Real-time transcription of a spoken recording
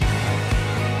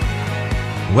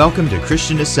Welcome to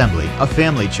Christian Assembly, a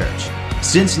family church.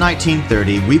 Since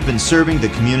 1930, we've been serving the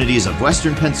communities of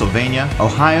Western Pennsylvania,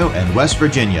 Ohio, and West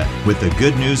Virginia with the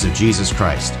good news of Jesus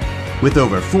Christ. With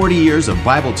over 40 years of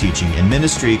Bible teaching and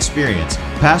ministry experience,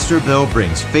 Pastor Bill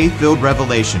brings faith-filled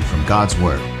revelation from God's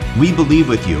Word. We believe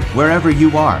with you, wherever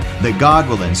you are, that God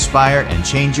will inspire and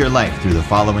change your life through the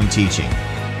following teaching.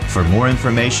 For more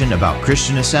information about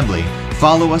Christian Assembly,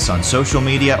 follow us on social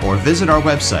media or visit our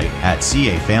website at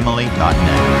cafamily.net.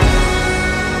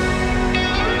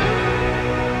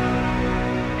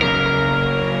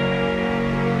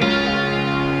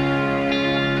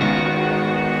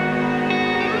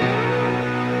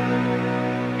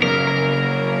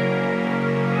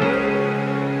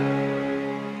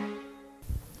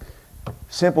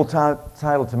 Simple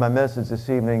title to my message this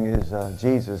evening is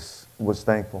Jesus was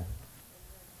thankful.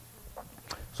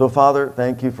 So, Father,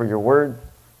 thank you for your word.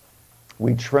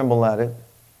 We tremble at it.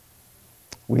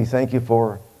 We thank you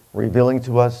for revealing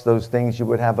to us those things you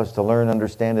would have us to learn,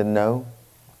 understand, and know.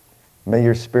 May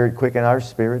your Spirit quicken our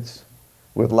spirits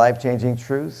with life-changing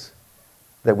truths,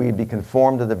 that we'd be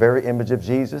conformed to the very image of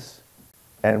Jesus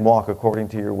and walk according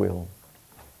to your will.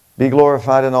 Be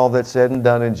glorified in all that's said and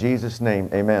done in Jesus' name.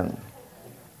 Amen.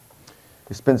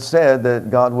 It's been said that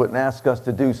God wouldn't ask us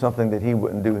to do something that he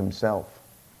wouldn't do himself.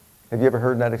 Have you ever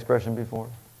heard that expression before?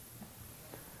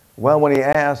 Well, when he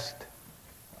asked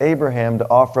Abraham to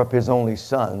offer up his only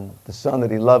son, the son that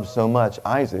he loved so much,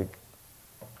 Isaac,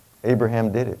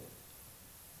 Abraham did it.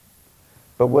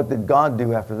 But what did God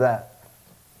do after that?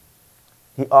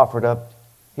 He offered up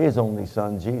his only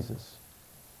son, Jesus.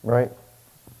 Right?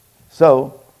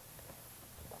 So,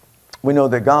 we know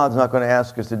that God's not going to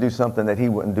ask us to do something that he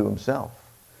wouldn't do himself.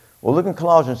 Well, look in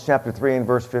Colossians chapter 3 and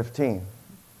verse 15.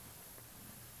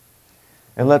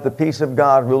 And let the peace of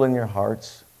God rule in your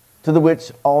hearts, to the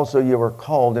which also you are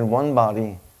called in one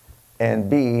body, and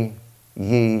be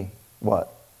ye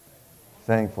what?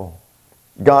 Thankful.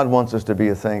 God wants us to be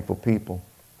a thankful people.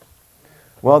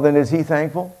 Well, then, is he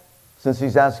thankful? Since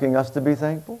he's asking us to be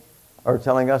thankful, or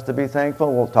telling us to be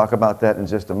thankful, we'll talk about that in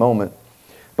just a moment.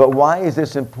 But why is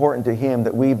this important to him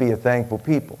that we be a thankful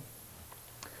people?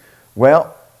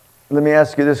 Well, let me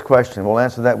ask you this question. We'll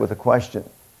answer that with a question.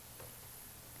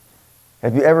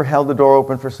 Have you ever held the door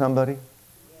open for somebody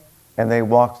and they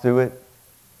walked through it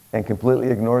and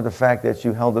completely ignored the fact that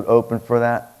you held it open for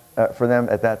them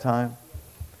at that time?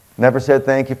 Never said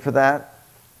thank you for that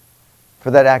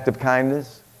act of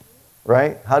kindness,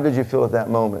 right? How did you feel at that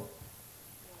moment?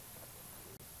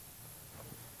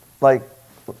 Like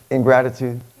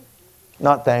ingratitude,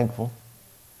 not thankful.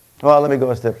 Well, let me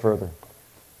go a step further.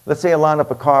 Let's say a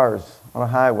lineup of cars on a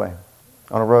highway,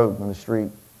 on a road, on the street.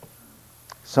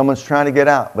 Someone's trying to get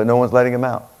out, but no one's letting him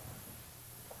out.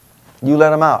 You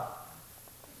let him out.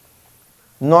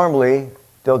 Normally,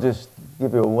 they'll just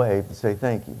give you a wave to say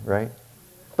thank you, right?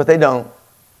 But they don't.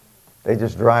 They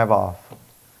just drive off.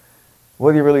 What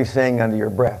are you really saying under your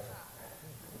breath?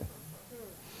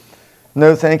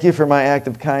 No, thank you for my act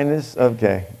of kindness?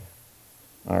 Okay.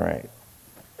 All right.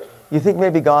 You think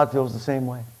maybe God feels the same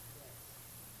way?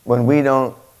 When we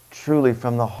don't truly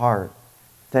from the heart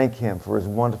thank him for his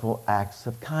wonderful acts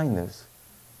of kindness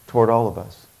toward all of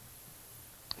us.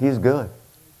 He's good.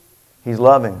 He's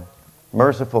loving,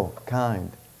 merciful,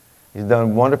 kind. He's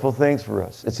done wonderful things for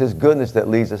us. It's his goodness that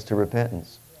leads us to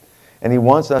repentance. And he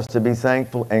wants us to be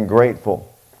thankful and grateful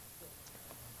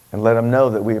and let him know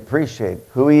that we appreciate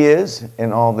who he is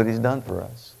and all that he's done for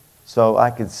us. So I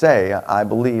could say, I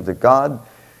believe that God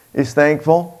is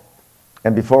thankful.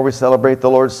 And before we celebrate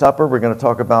the Lord's Supper, we're going to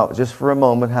talk about, just for a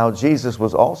moment, how Jesus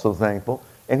was also thankful.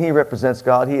 And he represents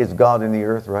God. He is God in the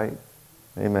earth, right?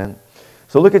 Amen.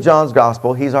 So look at John's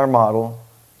Gospel. He's our model.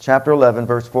 Chapter 11,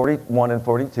 verse 41 and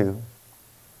 42.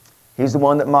 He's the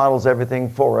one that models everything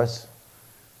for us.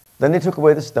 Then they took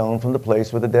away the stone from the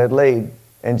place where the dead laid.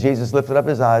 And Jesus lifted up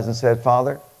his eyes and said,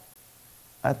 Father,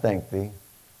 I thank thee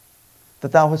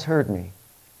that thou hast heard me.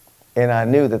 And I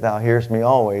knew that thou hearest me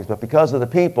always. But because of the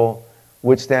people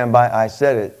which stand by, I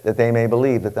said it, that they may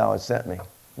believe that thou hast sent me.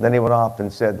 Then he went off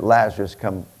and said, Lazarus,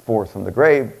 come forth from the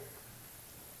grave.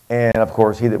 And of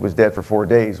course, he that was dead for 4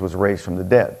 days was raised from the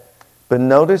dead. But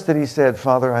notice that he said,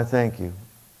 Father, I thank you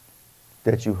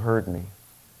that you heard me.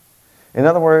 In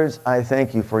other words, I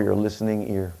thank you for your listening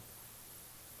ear.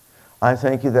 I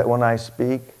thank you that when I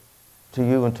speak to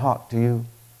you and talk to you,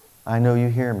 I know you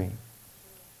hear me.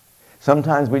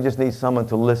 Sometimes we just need someone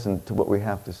to listen to what we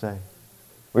have to say.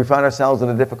 We find ourselves in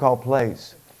a difficult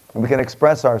place, and we can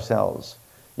express ourselves.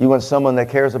 You want someone that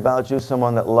cares about you,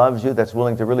 someone that loves you, that's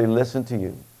willing to really listen to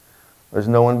you. There's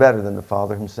no one better than the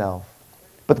Father himself.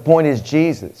 But the point is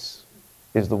Jesus.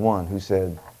 is the one who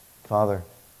said, Father,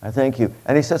 I thank you.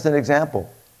 And he sets an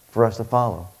example for us to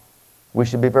follow. We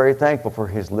should be very thankful for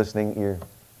his listening ear.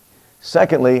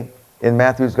 Secondly, in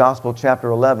Matthew's Gospel, chapter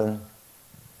 11,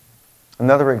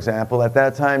 another example. At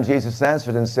that time, Jesus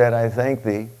answered and said, I thank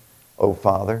thee, O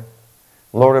Father,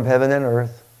 Lord of heaven and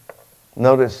earth.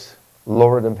 Notice,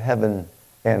 Lord of heaven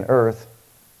and earth,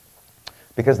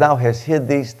 because thou hast hid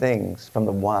these things from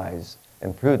the wise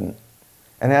and prudent,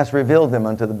 and hast revealed them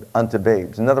unto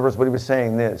babes. In other words, what he was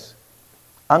saying this,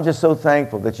 I'm just so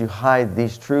thankful that you hide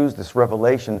these truths, this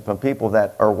revelation from people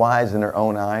that are wise in their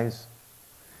own eyes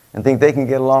and think they can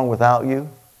get along without you.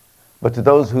 But to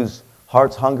those whose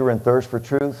hearts hunger and thirst for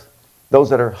truth, those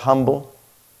that are humble,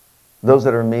 those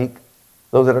that are meek,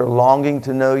 those that are longing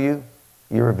to know you,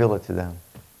 you reveal it to them.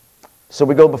 So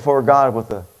we go before God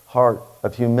with a heart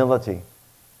of humility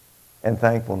and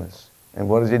thankfulness. And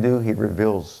what does he do? He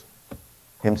reveals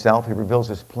himself. He reveals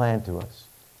his plan to us.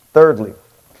 Thirdly,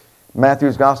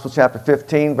 Matthew's Gospel, chapter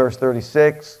 15, verse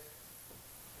 36.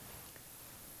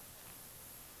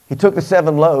 He took the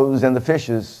 7 loaves and the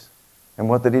fishes, and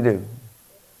what did he do?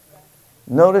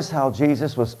 Notice how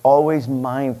Jesus was always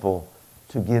mindful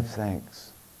to give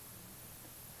thanks.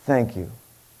 Thank you.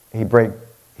 He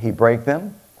break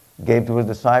them, gave to his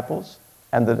disciples,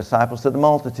 and the disciples to the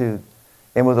multitude.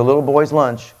 And with a little boy's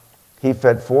lunch, he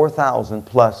fed 4,000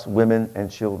 plus women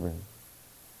and children.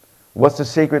 What's the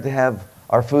secret to have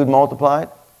our food multiplied?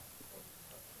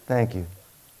 Thank you.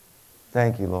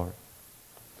 Thank you, Lord.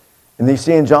 And you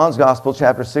see in John's Gospel,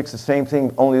 chapter 6, the same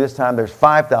thing, only this time there's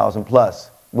 5,000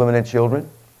 plus women and children.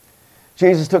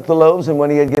 Jesus took the loaves, and when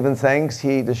he had given thanks,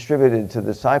 he distributed to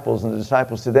the disciples, and the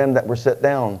disciples to them that were set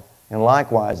down, and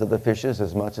likewise of the fishes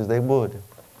as much as they would.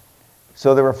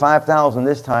 So there were 5,000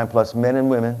 this time, plus men and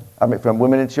women, from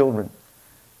women and children.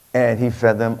 And he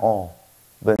fed them all.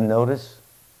 But notice,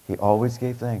 he always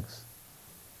gave thanks.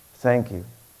 Thank you.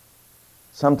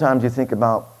 Sometimes you think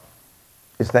about,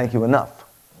 is thank you enough?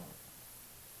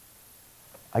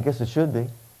 I guess it should be.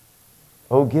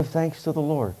 Oh, give thanks to the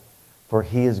Lord, for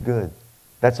he is good.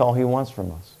 That's all he wants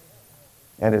from us.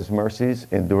 And his mercies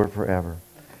endure forever.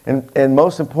 And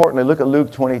most importantly, look at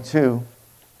Luke 22,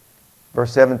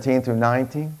 verse 17 through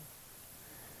 19.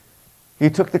 He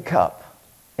took the cup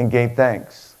and gave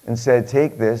thanks and said,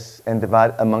 take this and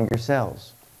divide it among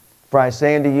yourselves. For I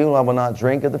say unto you, I will not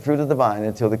drink of the fruit of the vine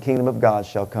until the kingdom of God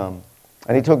shall come.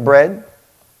 And he took bread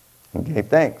and gave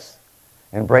thanks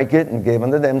and brake it and gave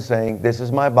unto them, saying, this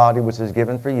is my body which is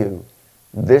given for you.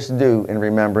 This do in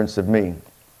remembrance of me.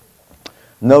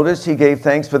 Notice he gave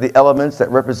thanks for the elements that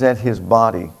represent his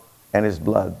body and his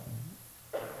blood.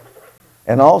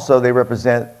 And also they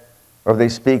represent, or they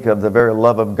speak of the very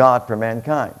love of God for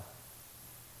mankind.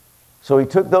 So he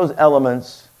took those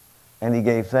elements and he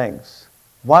gave thanks.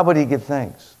 Why would he give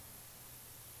thanks?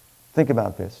 Think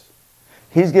about this.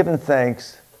 He's given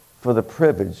thanks for the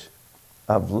privilege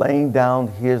of laying down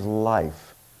his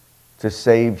life to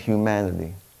save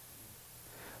humanity.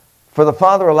 For the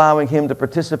Father allowing him to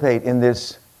participate in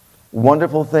this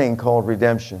wonderful thing called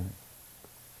redemption.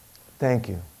 Thank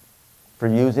you for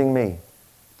using me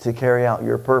to carry out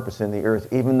your purpose in the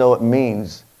earth, even though it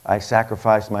means I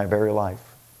sacrifice my very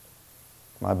life,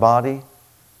 my body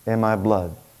and my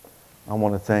blood. I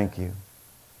want to thank you.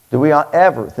 Do we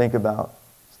ever think about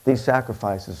these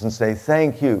sacrifices and say,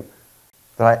 thank you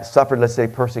that I suffered, let's say,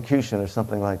 persecution or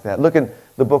something like that? Look in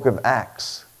the book of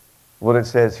Acts, what it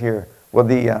says here. Well,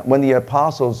 when the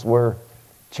apostles were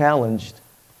challenged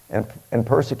and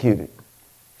persecuted,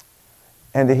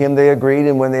 and to him they agreed,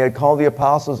 and when they had called the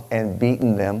apostles and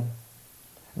beaten them,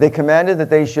 they commanded that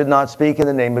they should not speak in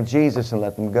the name of Jesus and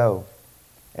let them go.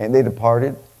 And they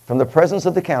departed from the presence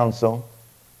of the council,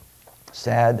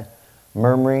 sad,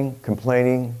 murmuring,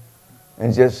 complaining,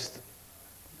 and just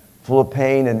full of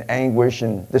pain and anguish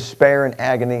and despair and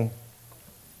agony,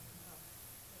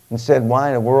 and said, why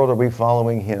in the world are we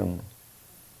following him?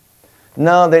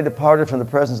 No, they departed from the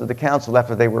presence of the council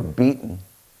after they were beaten,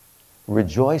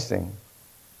 rejoicing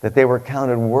that they were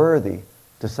counted worthy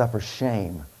to suffer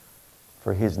shame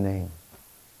for his name.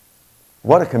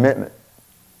 What a commitment.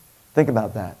 Think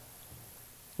about that.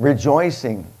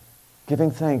 Rejoicing, giving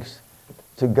thanks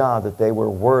to God that they were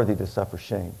worthy to suffer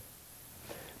shame.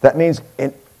 That means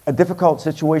in a difficult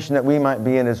situation that we might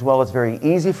be in as well, it's very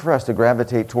easy for us to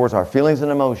gravitate towards our feelings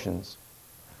and emotions.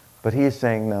 But he is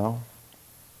saying, no,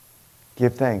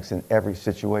 give thanks in every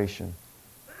situation.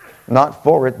 Not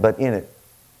for it, but in it.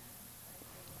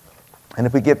 And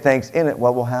if we give thanks in it,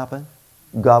 what will happen?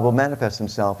 God will manifest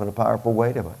himself in a powerful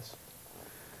way to us.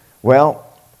 Well,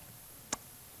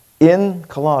 in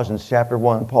Colossians chapter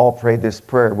 1, Paul prayed this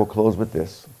prayer. We'll close with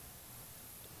this.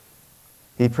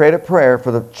 he prayed a prayer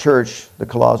for the church, the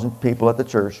Colossian people at the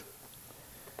church.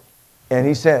 And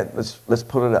he said, let's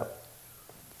put it up.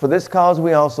 For this cause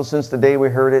we also, since the day we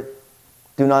heard it,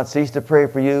 do not cease to pray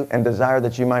for you and desire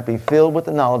that you might be filled with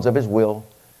the knowledge of his will,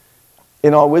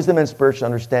 in all wisdom and spiritual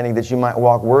understanding, that you might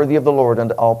walk worthy of the Lord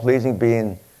unto all pleasing,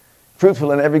 being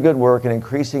fruitful in every good work and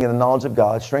increasing in the knowledge of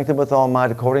God, strengthened with all might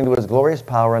according to his glorious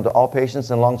power, unto all patience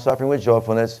and long-suffering with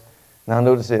joyfulness. Now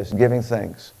notice this, giving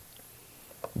thanks.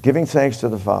 Giving thanks to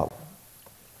the Father.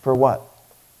 For what?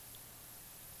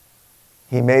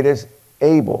 He made us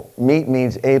able. Meet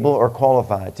means able or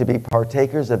qualified to be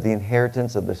partakers of the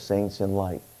inheritance of the saints in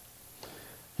light.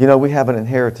 You know, we have an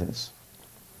inheritance.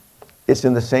 It's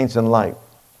in the saints in light.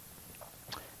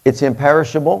 It's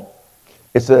imperishable.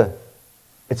 It's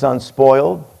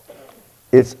unspoiled.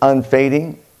 It's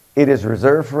unfading. It is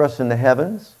reserved for us in the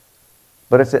heavens.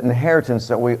 But it's an inheritance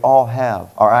that we all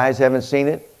have. Our eyes haven't seen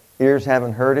it. Ears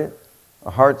haven't heard it.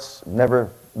 Our hearts never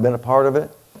been a part of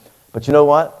it. But you know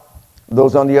what?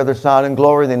 Those on the other side in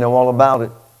glory, they know all about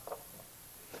it.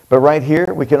 But right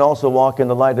here, we can also walk in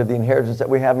the light of the inheritance that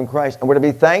we have in Christ. And we're to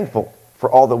be thankful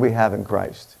for all that we have in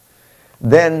Christ.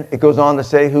 Then it goes on to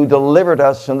say, who delivered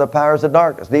us from the powers of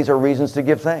darkness. These are reasons to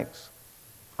give thanks.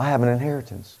 I have an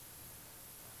inheritance.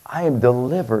 I am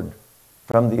delivered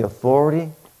from the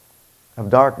authority of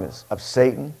darkness, of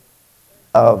Satan,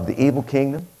 of the evil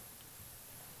kingdom.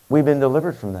 We've been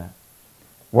delivered from that.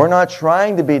 We're not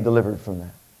trying to be delivered from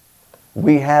that.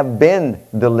 We have been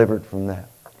delivered from that.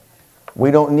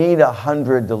 We don't need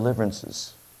 100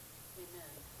 deliverances.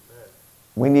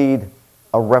 We need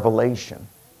a revelation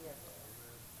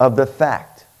of the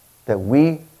fact that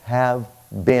we have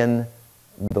been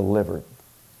delivered.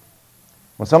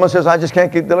 When someone says, I just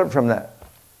can't get delivered from that,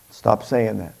 stop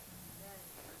saying that.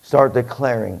 Start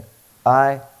declaring,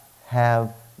 I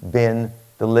have been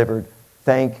delivered.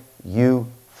 Thank you,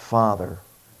 Father,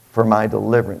 for my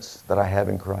deliverance that I have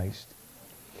in Christ.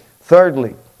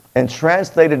 Thirdly, and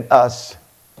translated us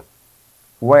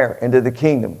where? Into the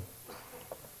kingdom.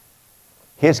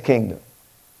 His kingdom.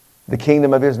 The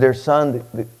kingdom of his dear Son.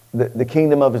 The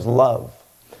kingdom of his love.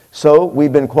 So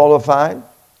we've been qualified.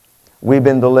 We've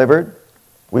been delivered.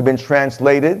 We've been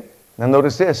translated. Now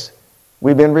notice this.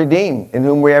 We've been redeemed, in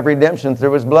whom we have redemption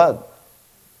through his blood.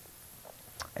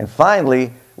 And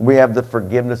finally, we have the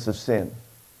forgiveness of sin.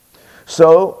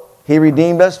 So he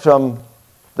redeemed us from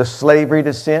the slavery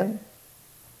to sin.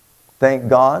 Thank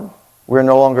God. We're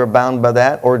no longer bound by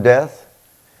that or death.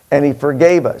 And he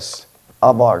forgave us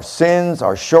of our sins,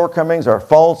 our shortcomings, our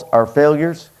faults, our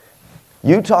failures.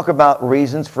 You talk about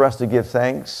reasons for us to give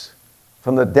thanks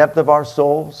from the depth of our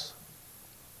souls.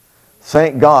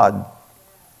 Thank God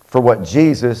for what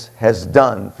Jesus has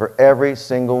done for every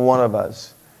single one of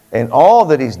us. And all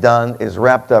that he's done is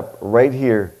wrapped up right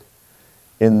here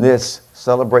in this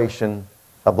celebration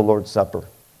of the Lord's Supper.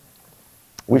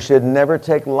 We should never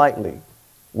take lightly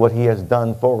what he has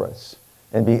done for us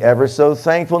and be ever so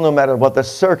thankful, no matter what the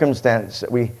circumstance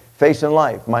that we face in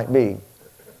life might be,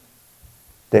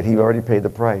 that he already paid the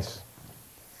price.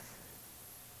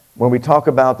 When we talk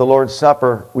about the Lord's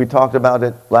Supper, we talked about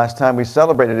it last time we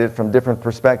celebrated it from different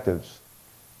perspectives.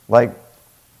 Like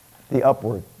the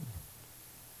upward.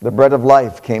 The bread of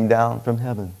life came down from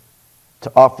heaven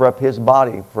to offer up his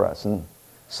body for us and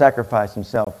sacrifice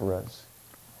himself for us.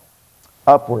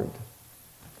 Upward.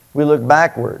 We look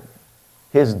backward.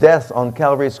 His death on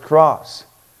Calvary's cross,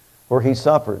 where he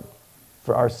suffered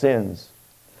for our sins.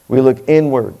 We look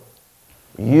inward.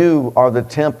 You are the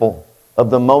temple of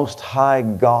the Most High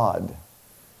God.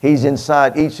 He's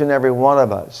inside each and every one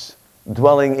of us,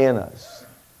 dwelling in us.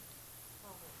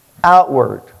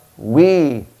 Outward.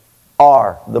 We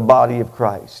are the body of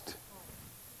Christ.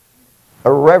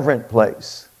 A reverent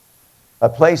place. A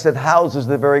place that houses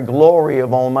the very glory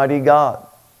of Almighty God.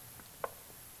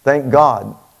 Thank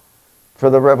God for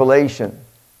the revelation.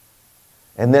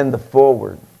 And then the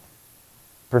forward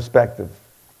perspective.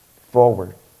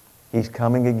 Forward. He's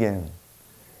coming again.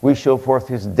 We show forth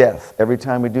his death every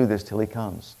time we do this till he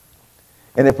comes.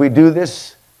 And if we do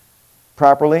this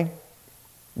properly,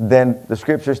 then the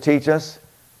scriptures teach us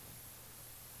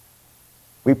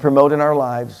we promote in our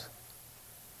lives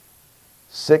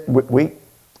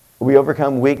we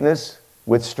overcome weakness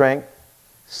with strength,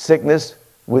 sickness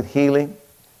with healing,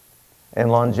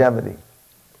 and longevity,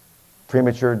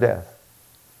 premature death.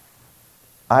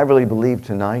 I really believe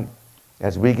tonight,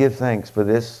 as we give thanks for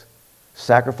this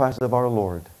sacrifice of our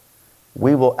Lord,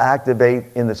 we will activate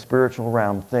in the spiritual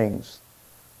realm things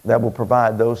that will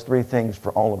provide those three things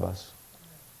for all of us.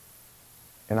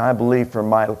 And I believe for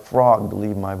my frog to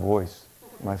leave my voice,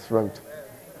 my throat,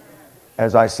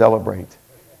 as I celebrate.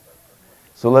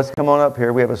 So let's come on up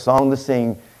here. We have a song to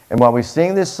sing. And while we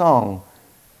sing this song,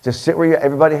 just sit where you...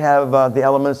 Everybody have the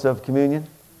elements of communion?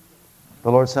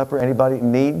 The Lord's Supper? Anybody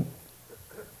need?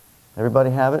 Everybody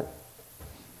have it?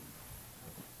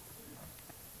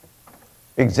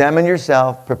 Examine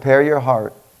yourself. Prepare your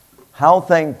heart. How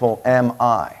thankful am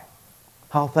I?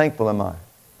 How thankful am I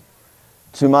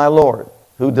to my Lord,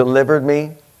 who delivered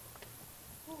me,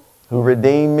 who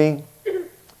redeemed me,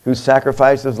 who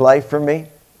sacrificed His life for me,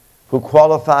 who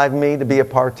qualified me to be a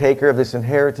partaker of this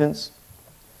inheritance,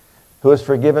 who has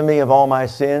forgiven me of all my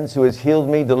sins, who has healed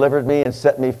me, delivered me, and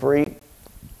set me free.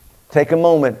 Take a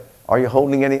moment. Are you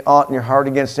holding any aught in your heart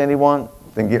against anyone?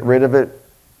 Then get rid of it.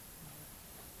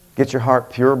 Get your heart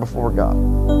pure before God.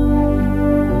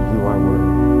 You are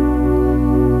worthy.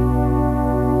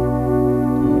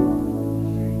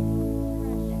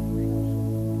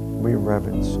 We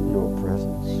reverence your presence.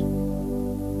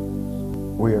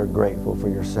 We are grateful for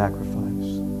your sacrifice.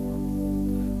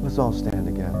 Let's all stand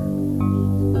together.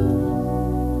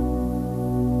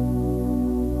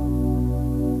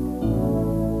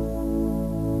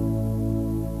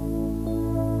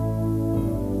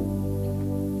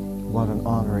 What an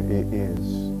honor it is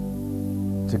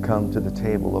to come to the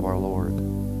table of our Lord,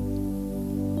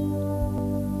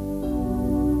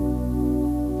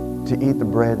 to eat the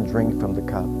bread and drink from the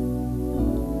cup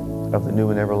of the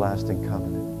new and everlasting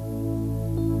covenant,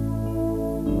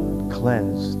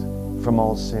 cleansed from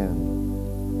all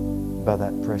sin by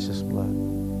that precious blood.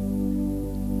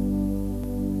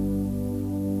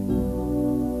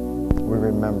 We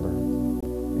remember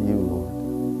you, Lord.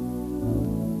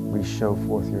 We show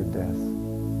forth your death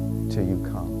till you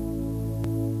come.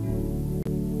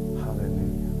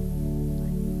 Hallelujah.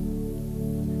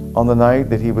 On the night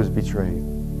that he was betrayed,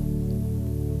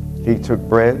 he took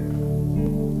bread,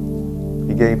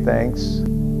 he gave thanks,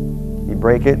 he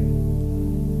brake it.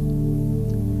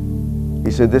 He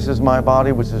said, "This is my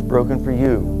body which is broken for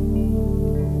you.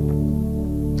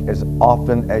 As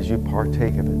often as you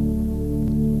partake of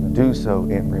it, do so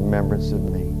in remembrance of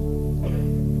me."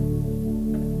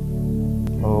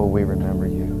 Oh, we remember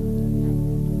you.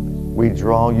 We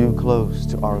draw you close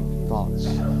to our thoughts,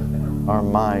 our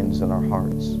minds, and our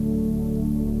hearts.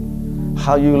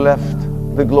 How you left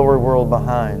the glory world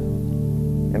behind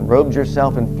and robed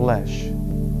yourself in flesh,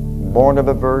 born of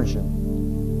a virgin,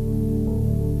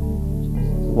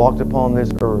 walked upon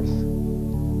this earth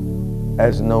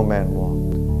as no man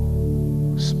walked,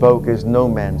 spoke as no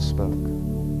man spoke,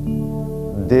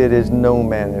 did as no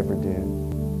man ever did.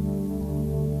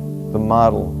 The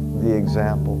model, the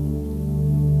example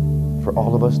for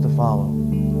all of us to follow.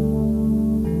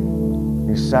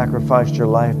 You sacrificed your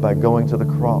life by going to the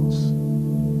cross,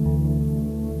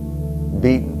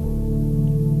 beaten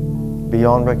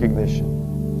beyond recognition,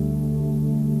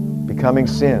 becoming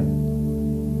sin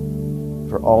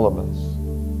for all of us.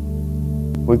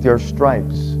 With your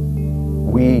stripes,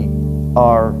 we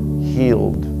are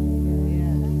healed.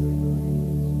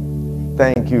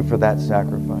 Thank you for that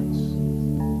sacrifice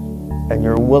and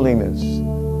your willingness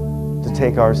to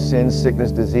take our sin,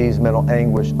 sickness, disease, mental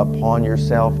anguish upon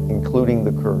yourself, including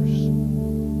the curse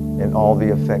and all the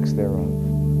effects thereof.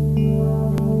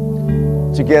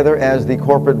 Together as the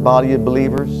corporate body of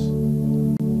believers,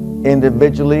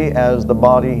 individually as the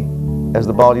body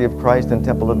of Christ and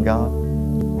temple of God,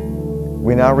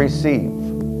 we now receive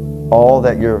all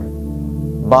that your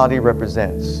body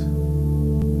represents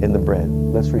in the bread.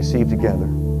 Let's receive together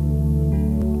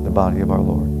the body of our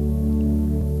Lord.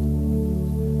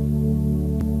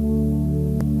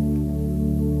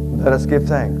 Let us give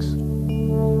thanks.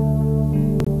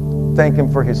 Thank Him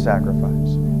for His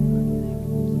sacrifice.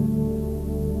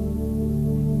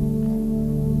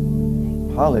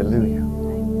 Hallelujah.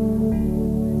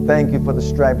 Thank you for the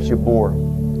stripes you bore.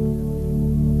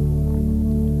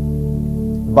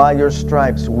 By your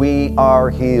stripes we are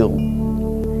healed.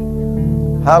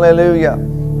 Hallelujah.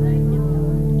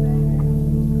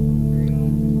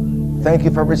 Thank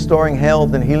you for restoring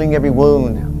health and healing every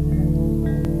wound.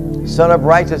 Son of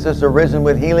righteousness, arisen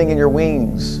with healing in your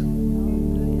wings.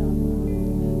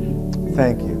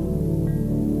 Thank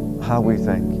you. How we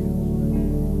thank you.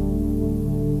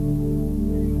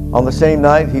 On the same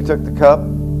night, He took the cup.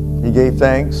 He gave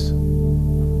thanks.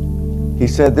 He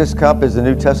said, "This cup is the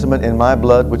New Testament in my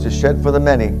blood, which is shed for the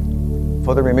many,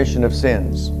 for the remission of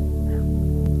sins.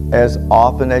 As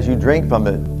often as you drink from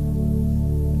it,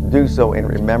 do so in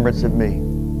remembrance of me."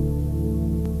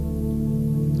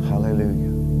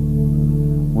 Hallelujah.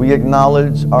 We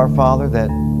acknowledge, our Father,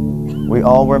 that we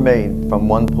all were made from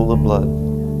one pool of blood.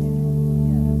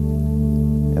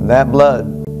 And that blood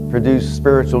produced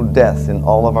spiritual death in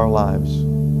all of our lives.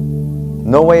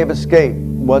 No way of escape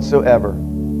whatsoever.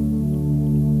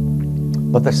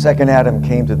 But the second Adam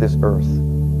came to this earth.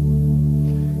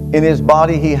 In his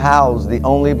body he housed the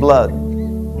only blood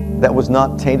that was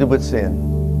not tainted with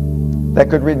sin, that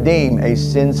could redeem a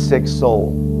sin-sick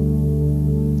soul.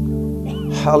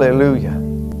 Hallelujah.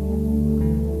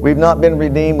 We've not been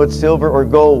redeemed with silver or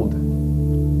gold,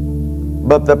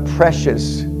 but the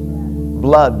precious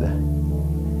blood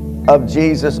of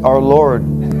Jesus, our Lord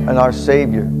and our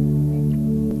Savior.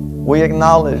 We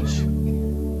acknowledge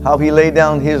how He laid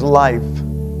down His life,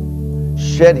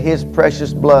 shed His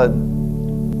precious blood,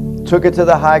 took it to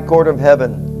the high court of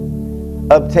heaven,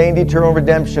 obtained eternal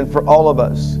redemption for all of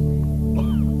us.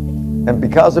 And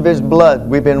because of His blood,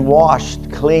 we've been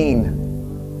washed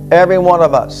clean, every one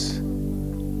of us.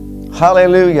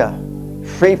 Hallelujah.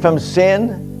 Free from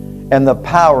sin and the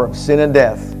power of sin and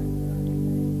death.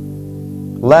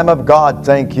 Lamb of God,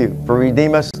 thank you for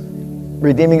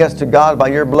redeeming us to God by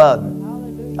your blood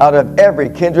out of every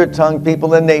kindred, tongue,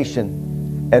 people, and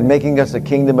nation, and making us a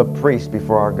kingdom of priests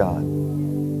before our God.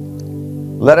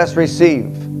 Let us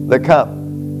receive the cup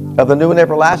of the new and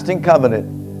everlasting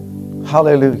covenant.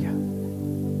 Hallelujah.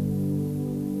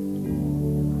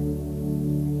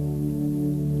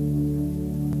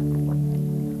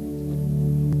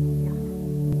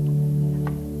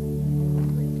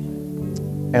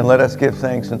 And let us give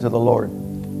thanks unto the Lord.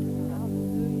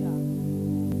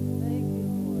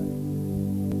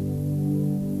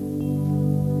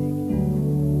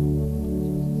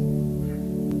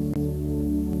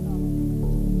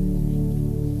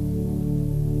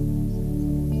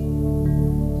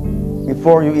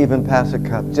 Before you even pass a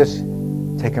cup, just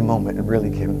take a moment and really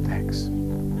give Him thanks.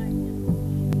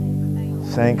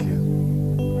 Thank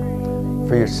you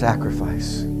for your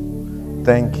sacrifice.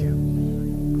 Thank you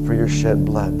for your shed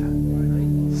blood.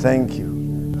 Thank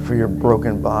you for your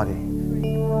broken body.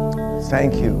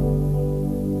 Thank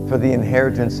you for the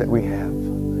inheritance that we have,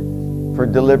 for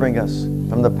delivering us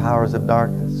from the powers of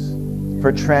darkness,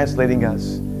 for translating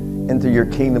us into your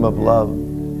kingdom of love,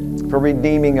 for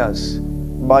redeeming us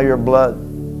by your blood,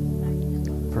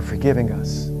 for forgiving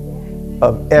us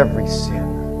of every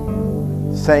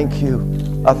sin. Thank you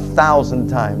 1,000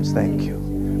 times thank you.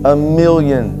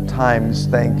 1,000,000 times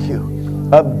thank you.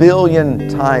 1,000,000,000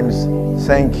 times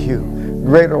thank you.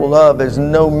 Greater love is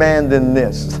no man than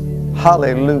this.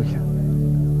 Hallelujah.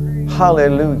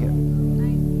 Hallelujah.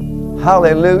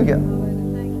 Hallelujah.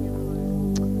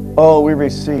 Oh, we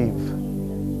receive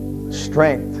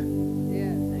strength,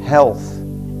 health,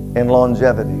 and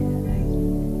longevity.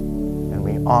 And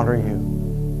we honor you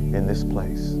in this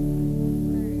place.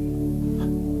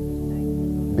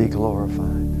 Be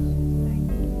glorified.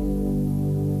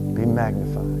 Be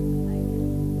magnified.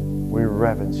 We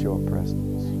reverence your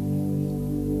presence.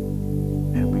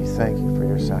 And we thank you for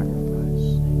your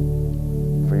sacrifice,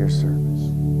 for your service.